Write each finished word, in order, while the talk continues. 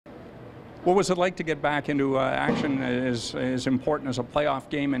What was it like to get back into action as important as a playoff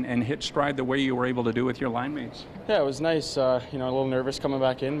game and hit stride the way you were able to do with your line mates? Yeah, it was nice. A little nervous coming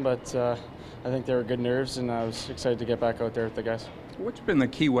back in, but I think they were good nerves, and I was excited to get back out there with the guys. What's been the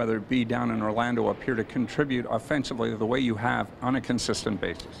key, whether it be down in Orlando up here, to contribute offensively the way you have on a consistent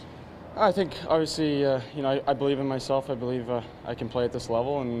basis? I think, obviously, I believe in myself. I believe I can play at this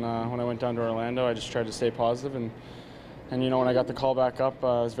level, and when I went down to Orlando, I just tried to stay positive, and when I got the call back up,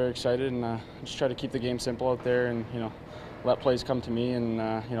 I was very excited, and just try to keep the game simple out there, and let plays come to me,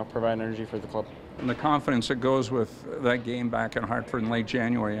 and provide energy for the club. And the confidence that goes with that game back in Hartford in late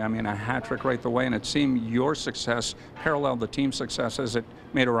January. I mean, a hat trick right the way, and it seemed your success paralleled the team's success as it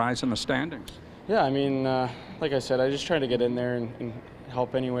made a rise in the standings. Yeah, I mean, like I said, I just try to get in there and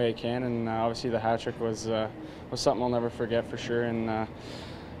help any way I can, and obviously the hat trick was something I'll never forget for sure. And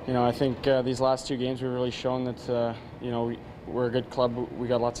I think these last two games we've really shown that we're a good club. We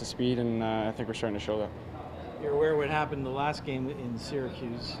got lots of speed, and I think we're starting to show that. You're aware of what happened the last game in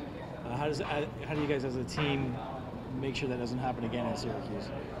Syracuse. How do you guys as a team make sure that doesn't happen again in Syracuse?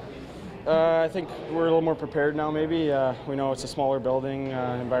 I think we're a little more prepared now. Maybe we know it's a smaller building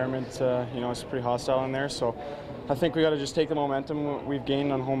environment. It's pretty hostile in there, so I think we got to just take the momentum we've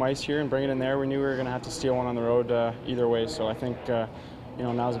gained on home ice here and bring it in there. We knew we were going to have to steal one on the road either way, so I think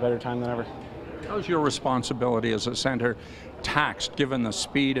now's a better time than ever. How's your responsibility as a center taxed, given the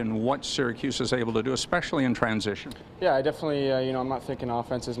speed and what Syracuse is able to do, especially in transition? Yeah, I definitely, I'm not thinking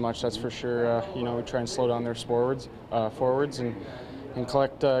offense as much, that's for sure. We try and slow down their forwards and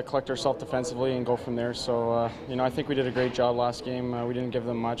collect ourselves defensively and go from there. So, I think we did a great job last game. We didn't give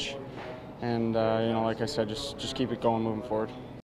them much. And, like I said, just keep it going moving forward.